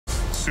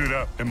suit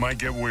up. It might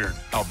get weird.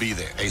 I'll be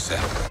there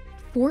ASAP.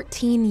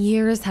 14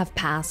 years have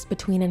passed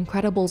between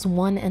Incredibles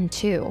 1 and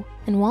 2,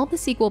 and while the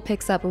sequel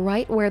picks up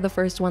right where the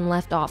first one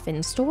left off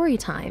in story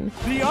time,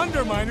 The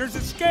Underminers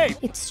escape!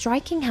 it's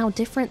striking how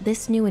different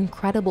this new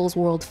Incredibles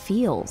world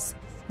feels.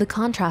 The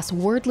contrast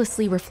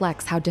wordlessly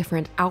reflects how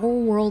different our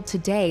world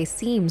today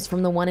seems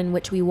from the one in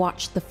which we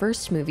watched the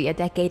first movie a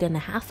decade and a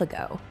half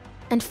ago.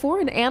 And for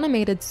an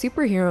animated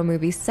superhero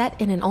movie set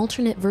in an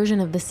alternate version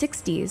of the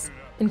 60s,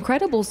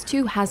 Incredibles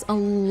 2 has a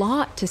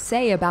lot to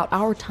say about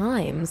our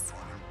times.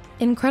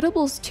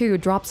 Incredibles 2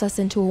 drops us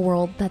into a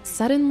world that's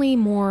suddenly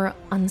more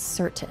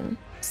uncertain,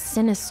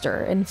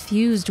 sinister, and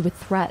fused with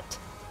threat.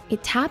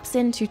 It taps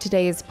into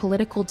today's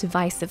political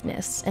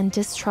divisiveness and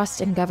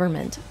distrust in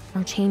government,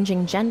 our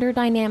changing gender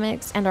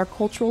dynamics, and our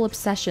cultural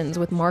obsessions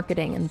with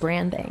marketing and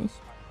branding.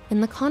 In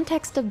the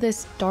context of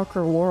this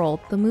darker world,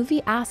 the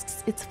movie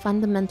asks its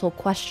fundamental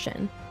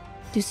question: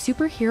 do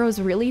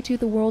superheroes really do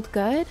the world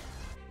good?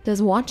 Does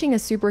watching a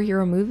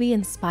superhero movie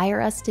inspire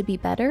us to be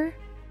better?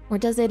 Or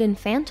does it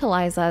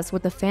infantilize us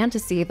with the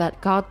fantasy that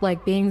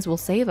godlike beings will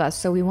save us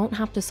so we won't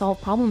have to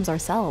solve problems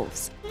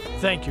ourselves?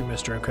 Thank you,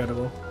 Mr.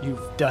 Incredible.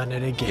 You've done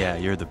it again. Yeah,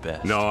 you're the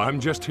best. No, I'm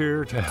just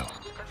here to help.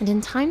 And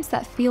in times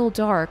that feel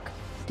dark,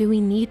 do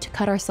we need to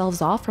cut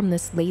ourselves off from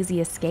this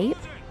lazy escape?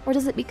 Or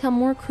does it become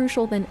more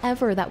crucial than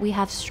ever that we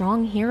have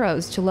strong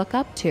heroes to look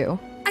up to?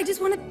 I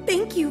just want to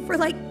thank you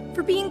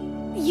for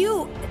being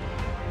you.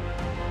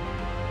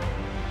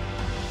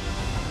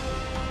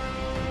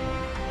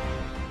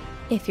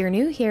 If you're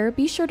new here,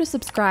 be sure to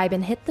subscribe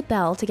and hit the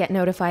bell to get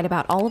notified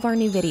about all of our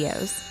new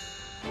videos.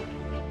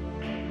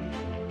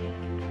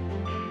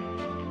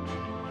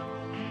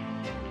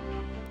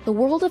 The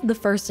world of the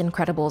first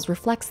Incredibles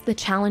reflects the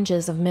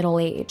challenges of middle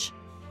age.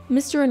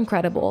 Mr.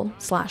 Incredible,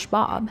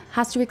 Bob,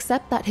 has to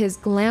accept that his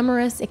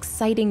glamorous,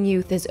 exciting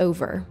youth is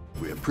over.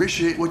 We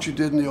appreciate what you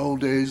did in the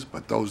old days,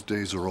 but those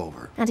days are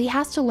over. And he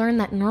has to learn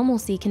that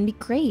normalcy can be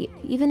great,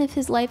 even if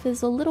his life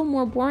is a little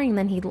more boring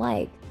than he'd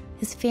like.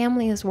 His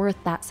family is worth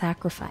that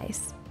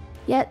sacrifice.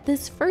 Yet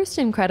this first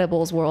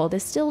Incredibles world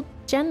is still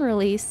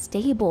generally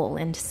stable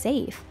and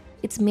safe.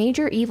 Its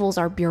major evils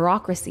are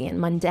bureaucracy and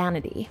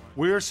mundanity.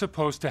 We're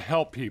supposed to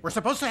help people. We're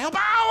supposed to help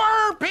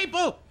our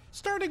people,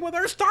 starting with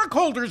our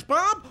stockholders,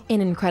 Bob.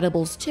 In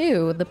Incredibles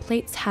 2, the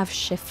plates have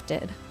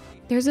shifted.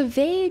 There's a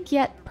vague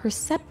yet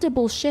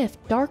perceptible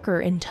shift,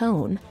 darker in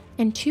tone,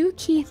 and two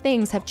key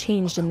things have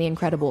changed in the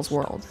Incredibles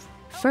world.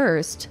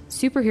 First,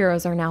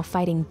 superheroes are now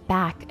fighting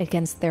back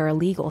against their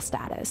illegal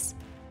status.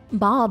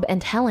 Bob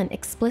and Helen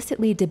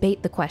explicitly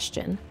debate the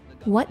question: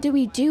 what do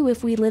we do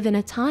if we live in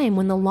a time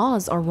when the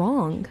laws are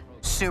wrong?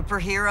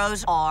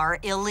 Superheroes are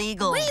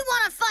illegal. We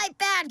want to fight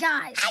bad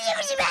guys.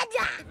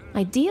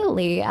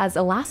 Ideally, as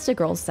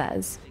Elastigirl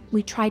says,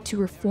 we try to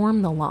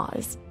reform the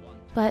laws.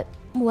 But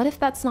what if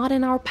that's not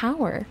in our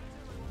power?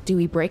 Do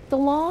we break the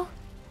law?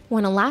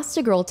 When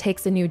Elastigirl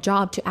takes a new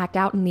job to act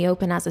out in the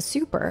open as a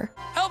super,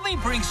 Help me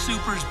bring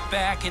supers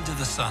back into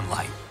the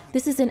sunlight.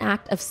 this is an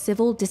act of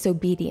civil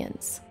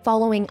disobedience.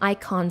 Following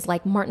icons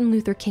like Martin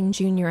Luther King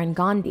Jr. and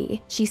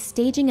Gandhi, she's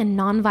staging a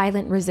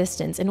nonviolent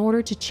resistance in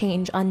order to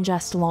change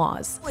unjust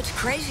laws. It's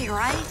crazy,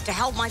 right? To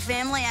help my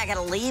family, I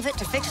gotta leave it.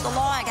 To fix the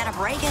law, I gotta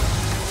break it.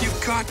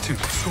 You've got to,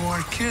 so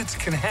our kids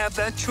can have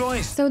that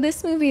choice. So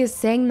this movie is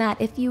saying that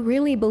if you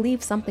really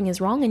believe something is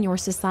wrong in your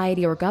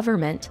society or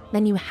government,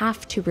 then you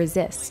have to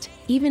resist,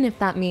 even if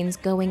that means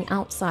going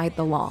outside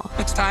the law.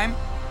 It's time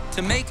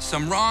to make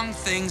some wrong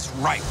things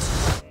right.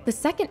 The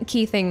second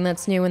key thing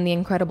that's new in the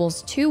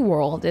Incredibles 2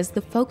 world is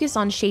the focus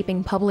on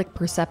shaping public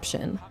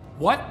perception.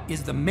 What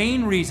is the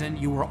main reason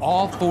you were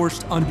all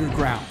forced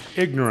underground?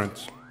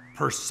 Ignorance.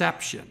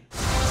 Perception.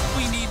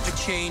 We need to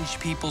change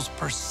people's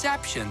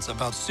perceptions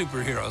about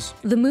superheroes.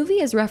 The movie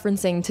is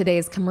referencing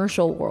today's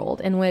commercial world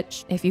in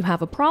which, if you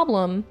have a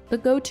problem, the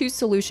go-to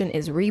solution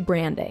is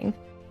rebranding.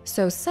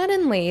 So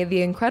suddenly, the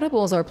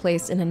Incredibles are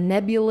placed in a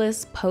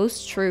nebulous,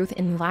 post-truth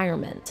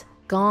environment.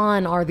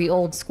 Gone are the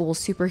old-school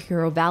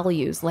superhero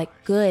values like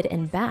good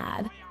and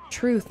bad,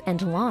 truth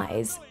and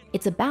lies.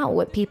 It's about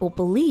what people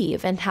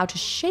believe and how to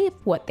shape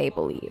what they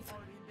believe.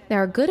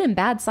 There are good and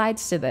bad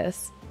sides to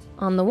this.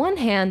 On the one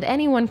hand,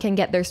 anyone can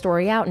get their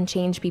story out and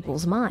change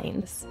people's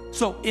minds.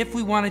 So if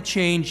we want to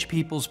change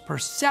people's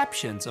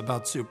perceptions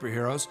about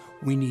superheroes,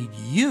 we need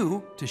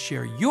you to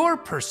share your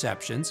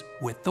perceptions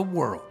with the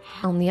world.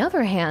 On the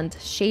other hand,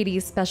 shady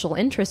special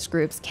interest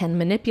groups can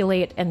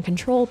manipulate and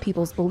control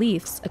people's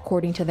beliefs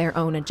according to their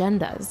own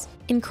agendas.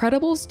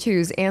 Incredibles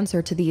 2's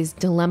answer to these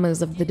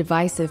dilemmas of the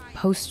divisive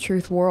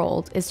post-truth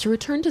world is to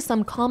return to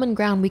some common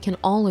ground we can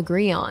all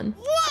agree on.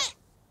 What?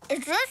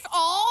 Is this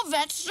all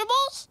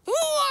vegetables? Who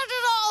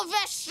wanted all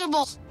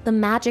vegetables? The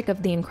magic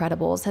of The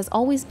Incredibles has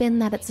always been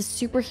that it's a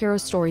superhero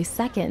story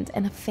second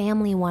and a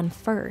family one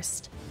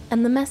first.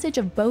 And the message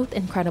of both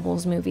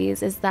Incredibles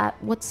movies is that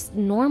what's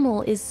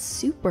normal is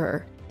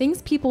super.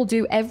 Things people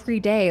do every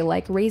day,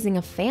 like raising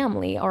a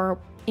family, are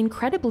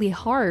incredibly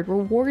hard,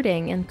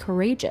 rewarding, and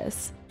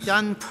courageous.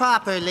 Done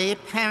properly,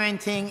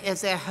 parenting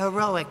is a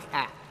heroic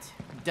act.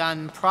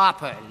 done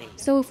properly.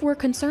 So if we're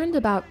concerned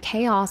about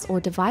chaos or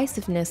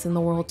divisiveness in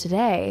the world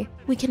today,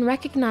 we can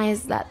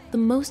recognize that the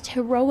most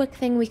heroic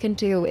thing we can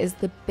do is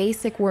the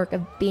basic work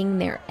of being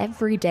there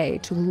every day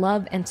to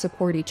love and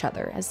support each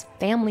other as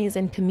families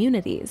and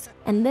communities.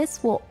 And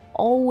this will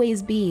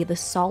always be the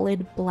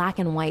solid black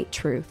and white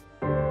truth.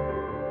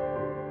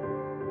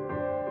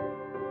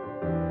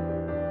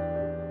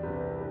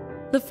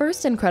 The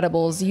first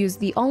Incredibles used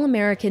the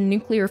all-American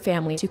nuclear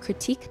family to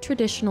critique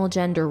traditional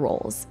gender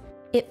roles.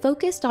 It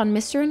focused on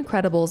Mr.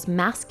 Incredible's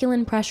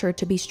masculine pressure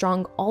to be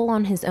strong all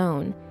on his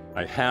own.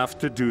 I have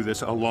to do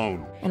this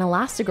alone. And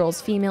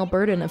Elastigirl's female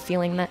burden of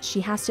feeling that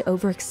she has to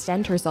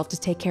overextend herself to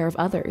take care of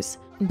others.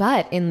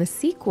 But in the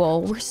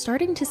sequel, we're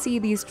starting to see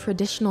these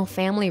traditional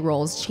family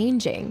roles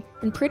changing,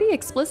 and pretty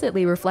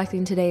explicitly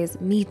reflecting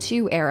today's Me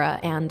Too era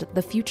and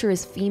the future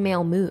is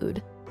female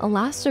mood.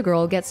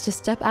 Elastigirl gets to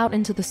step out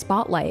into the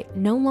spotlight,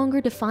 no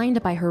longer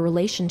defined by her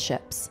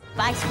relationships.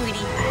 Bye, sweetie.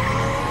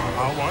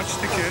 I'll watch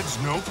the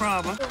kids, no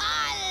problem.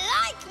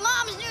 I like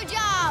Mom's new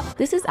job.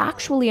 This is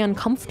actually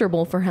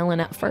uncomfortable for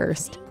Helen at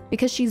first,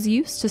 because she's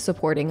used to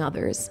supporting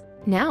others.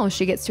 Now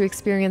she gets to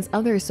experience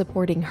others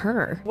supporting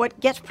her. What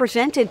gets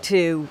presented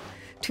to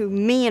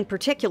me in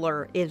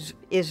particular is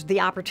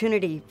the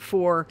opportunity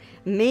for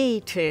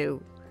me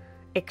to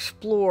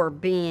explore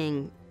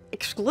being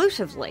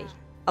exclusively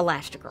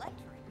Elastigirl.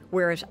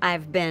 Whereas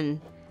I've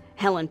been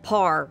Helen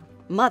Parr,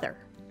 mother,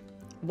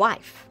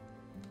 wife,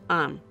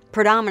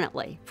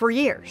 predominantly, for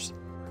years.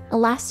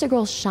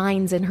 Elastigirl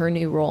shines in her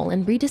new role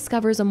and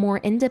rediscovers a more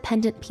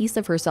independent piece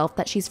of herself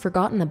that she's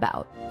forgotten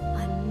about.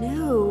 A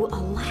new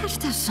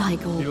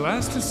Elasticycle.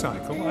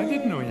 Elasticycle? I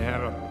didn't know you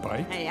had a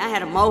bike. Hey, I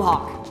had a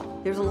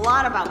mohawk. There's a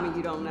lot about me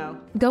you don't know.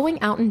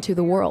 Going out into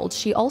the world,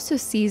 she also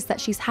sees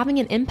that she's having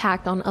an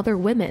impact on other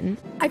women.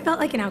 I felt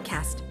like an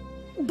outcast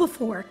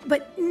before,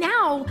 but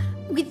now,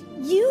 with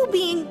you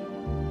being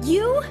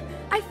you,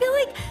 I feel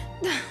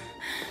like,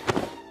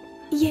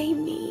 yay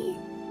me.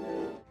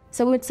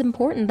 So it's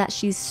important that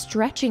she's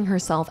stretching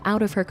herself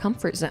out of her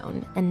comfort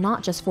zone, and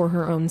not just for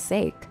her own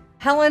sake.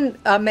 Helen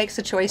makes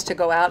a choice to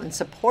go out and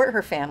support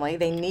her family.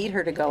 They need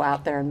her to go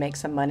out there and make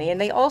some money, and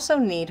they also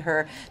need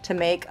her to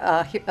make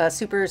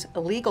supers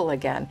legal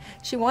again.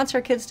 She wants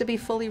her kids to be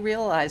fully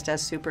realized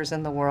as supers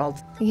in the world.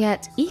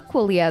 Yet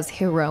equally as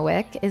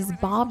heroic is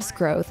Bob's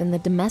growth in the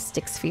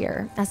domestic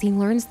sphere, as he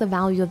learns the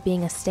value of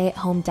being a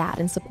stay-at-home dad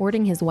and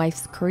supporting his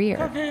wife's career.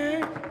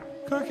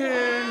 Cookie!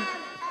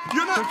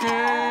 You're not cookie!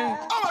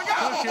 Oh my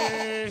God!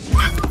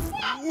 Cookie!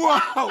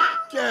 Wow,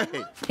 gay!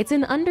 It's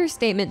an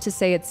understatement to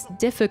say it's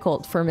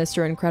difficult for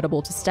Mr.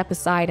 Incredible to step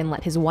aside and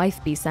let his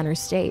wife be center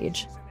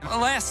stage.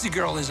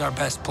 Elastigirl is our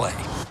best play.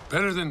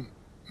 Better than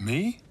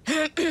me?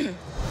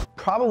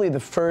 Probably the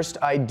first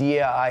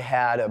idea I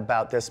had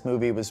about this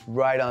movie was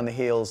right on the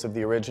heels of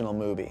the original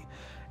movie.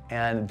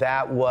 And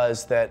that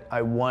was that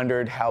I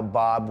wondered how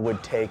Bob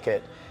would take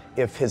it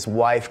if his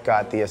wife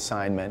got the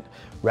assignment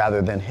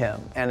rather than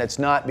him. And it's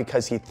not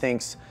because he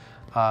thinks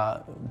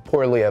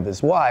poorly of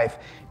his wife,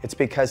 it's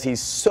because he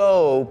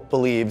so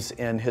believes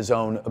in his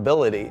own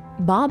ability.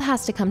 Bob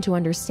has to come to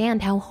understand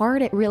how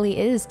hard it really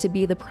is to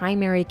be the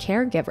primary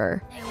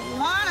caregiver. They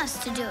want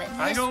us to do it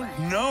I don't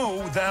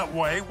know that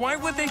way. Why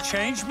would they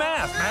change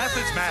math? Math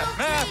is math.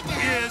 Math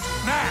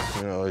is math.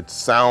 You know, it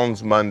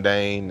sounds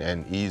mundane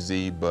and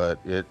easy, but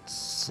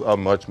it's a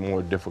much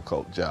more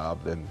difficult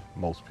job than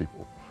most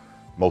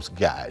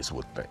guys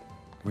would think.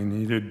 We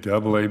needed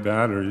AA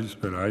batteries,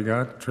 but I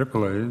got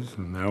AAAs,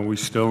 and now we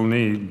still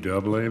need AA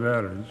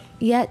batteries.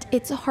 Yet,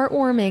 it's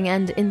heartwarming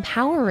and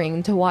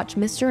empowering to watch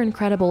Mr.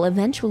 Incredible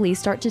eventually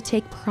start to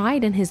take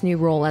pride in his new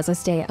role as a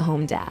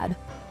stay-at-home dad.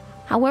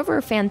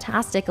 However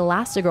fantastic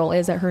Elastigirl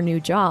is at her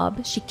new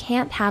job, she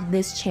can't have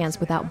this chance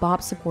without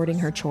Bob supporting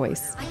her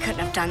choice. I couldn't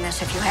have done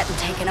this if you hadn't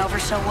taken over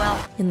so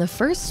well. In the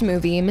first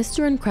movie,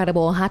 Mr.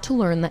 Incredible had to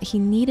learn that he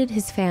needed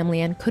his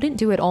family and couldn't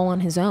do it all on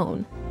his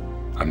own.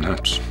 I'm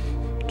not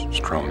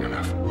strong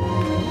enough.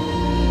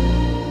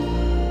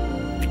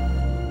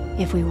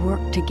 If we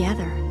work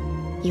together,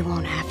 you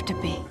won't have to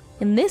be.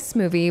 In this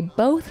movie,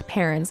 both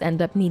parents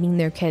end up needing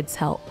their kids'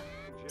 help.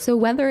 So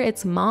whether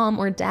it's mom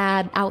or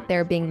dad out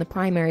there being the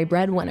primary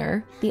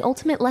breadwinner, the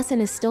ultimate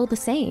lesson is still the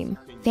same.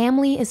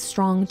 Family is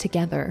strong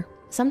together.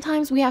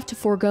 Sometimes we have to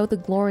forego the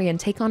glory and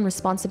take on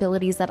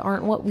responsibilities that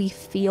aren't what we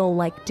feel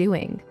like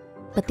doing.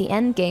 But the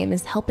end game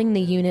is helping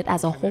the unit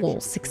as a whole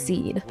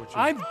succeed.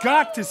 I've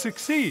got to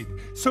succeed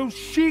so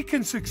she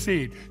can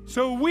succeed,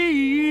 so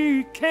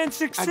we can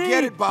succeed. I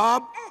get it,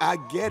 Bob. I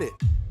get it.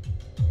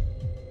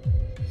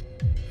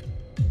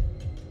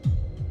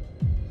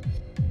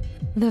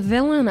 The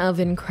villain of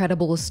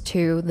Incredibles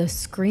 2, the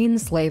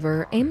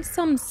Screenslaver, aims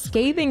some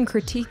scathing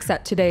critiques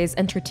at today's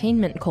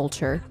entertainment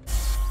culture.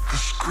 The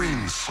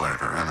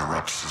Screenslaver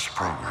interrupts this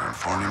program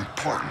for an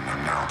important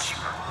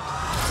announcement.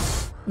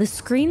 The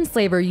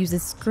Screenslaver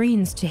uses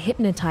screens to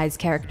hypnotize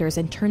characters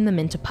and turn them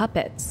into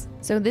puppets.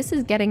 So this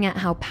is getting at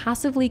how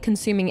passively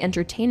consuming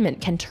entertainment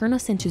can turn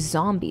us into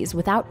zombies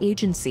without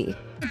agency.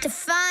 It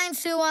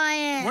defines who I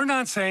am. We're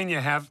not saying you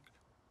have...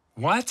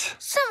 What?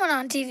 Someone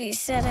on TV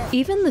said it.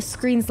 Even the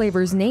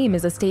screenslaver's name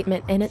is a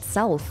statement in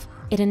itself.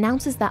 It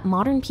announces that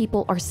modern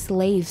people are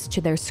slaves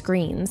to their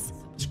screens.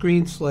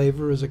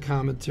 Screenslaver is a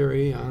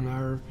commentary on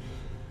our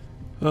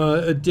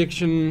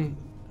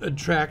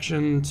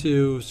attraction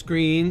to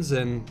screens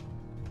and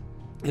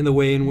the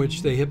way in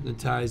which they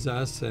hypnotize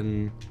us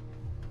and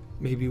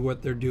maybe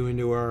what they're doing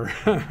to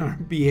our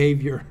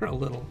behavior a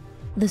little.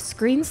 The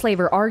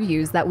screenslaver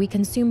argues that we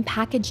consume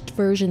packaged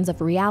versions of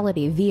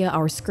reality via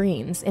our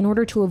screens in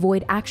order to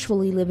avoid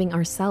actually living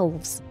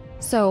ourselves.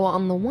 So,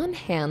 on the one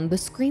hand, the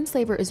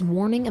screenslaver is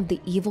warning of the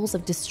evils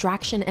of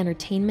distraction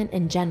entertainment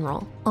in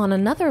general. On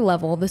another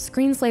level, the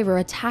screenslaver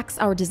attacks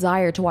our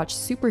desire to watch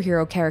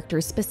superhero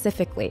characters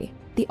specifically.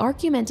 The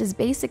argument is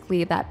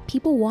basically that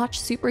people watch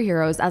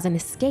superheroes as an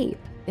escape,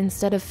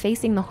 instead of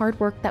facing the hard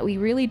work that we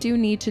really do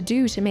need to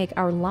do to make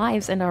our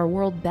lives and our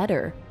world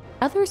better.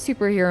 Other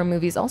superhero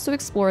movies also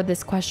explore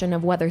this question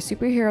of whether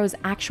superheroes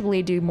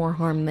actually do more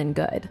harm than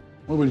good.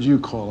 What would you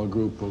call a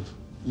group of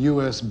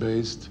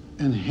US-based,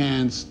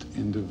 enhanced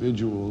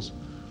individuals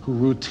who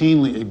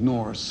routinely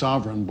ignore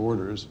sovereign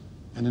borders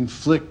and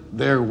inflict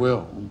their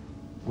will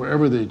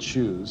wherever they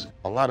choose?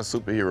 A lot of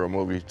superhero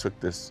movies took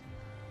this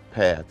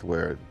path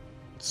where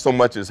so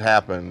much has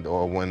happened,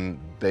 or when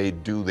they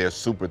do their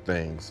super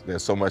things,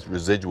 there's so much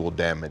residual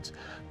damage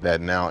that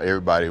now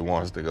everybody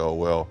wants to go,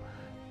 well,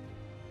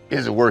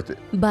 is it worth it?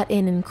 But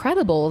in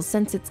Incredibles,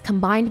 since it's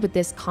combined with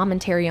this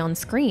commentary on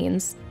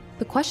screens,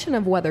 the question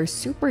of whether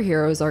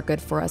superheroes are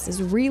good for us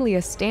is really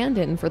a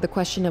stand-in for the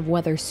question of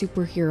whether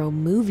superhero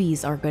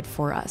movies are good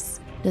for us.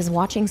 Does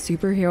watching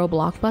superhero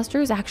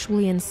blockbusters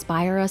actually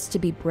inspire us to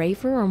be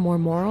braver or more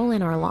moral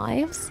in our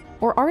lives?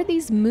 Or are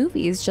these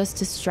movies just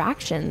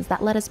distractions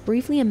that let us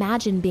briefly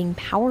imagine being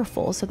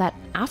powerful so that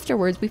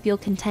afterwards we feel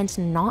content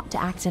not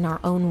to act in our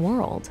own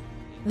world?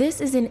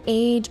 This is an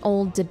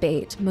age-old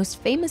debate,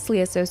 most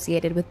famously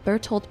associated with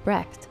Bertolt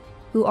Brecht,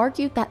 who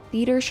argued that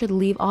theater should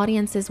leave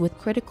audiences with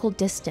critical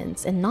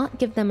distance and not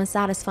give them a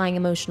satisfying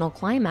emotional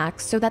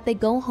climax so that they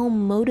go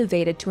home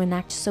motivated to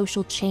enact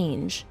social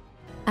change.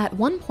 At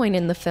one point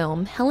in the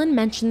film, Helen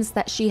mentions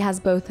that she has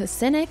both a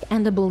cynic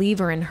and a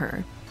believer in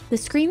her. The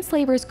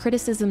screenslaver's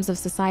criticisms of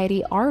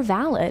society are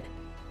valid,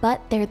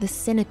 but they're the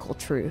cynical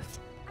truth.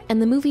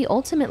 And the movie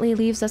ultimately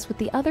leaves us with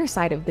the other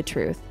side of the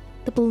truth,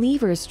 the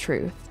believer's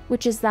truth,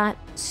 which is that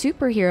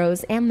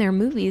superheroes and their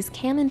movies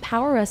can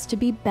empower us to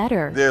be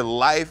better. Their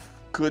life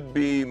could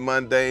be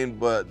mundane,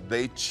 but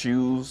they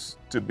choose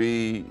to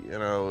be,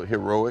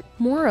 heroic.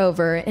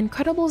 Moreover,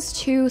 Incredibles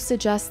 2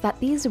 suggests that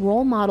these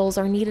role models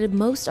are needed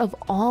most of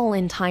all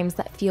in times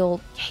that feel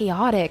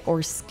chaotic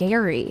or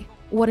scary.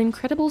 What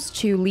Incredibles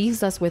 2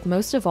 leaves us with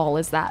most of all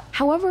is that,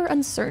 however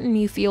uncertain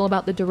you feel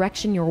about the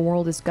direction your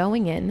world is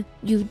going in,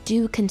 you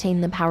do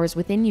contain the powers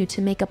within you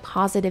to make a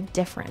positive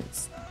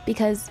difference.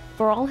 Because,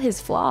 for all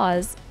his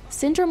flaws,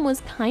 Syndrome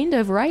was kind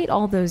of right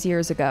all those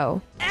years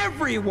ago.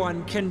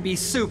 Everyone can be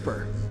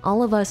super.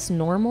 All of us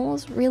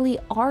normals really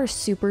are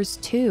supers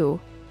too.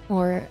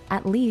 Or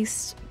at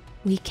least,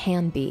 we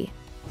can be.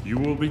 You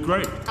will be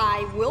great.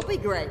 I will be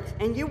great,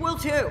 and you will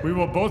too. We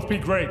will both be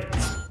great.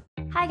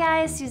 Hi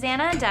guys,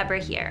 Susanna and Deborah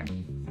here.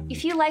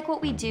 If you like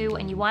what we do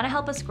and you want to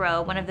help us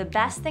grow, one of the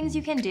best things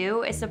you can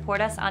do is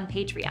support us on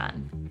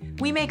Patreon.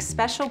 We make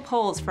special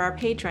polls for our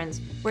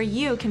patrons where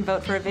you can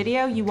vote for a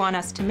video you want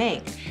us to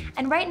make.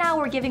 And right now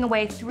we're giving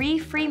away 3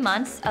 free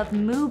months of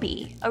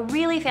Mubi, a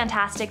really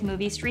fantastic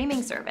movie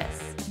streaming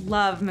service.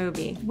 Love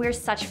Mubi. We're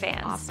such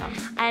fans. Awesome.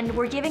 And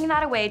we're giving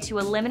that away to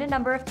a limited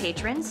number of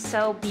patrons,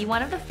 so be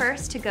one of the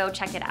first to go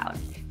check it out.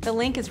 The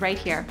link is right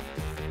here.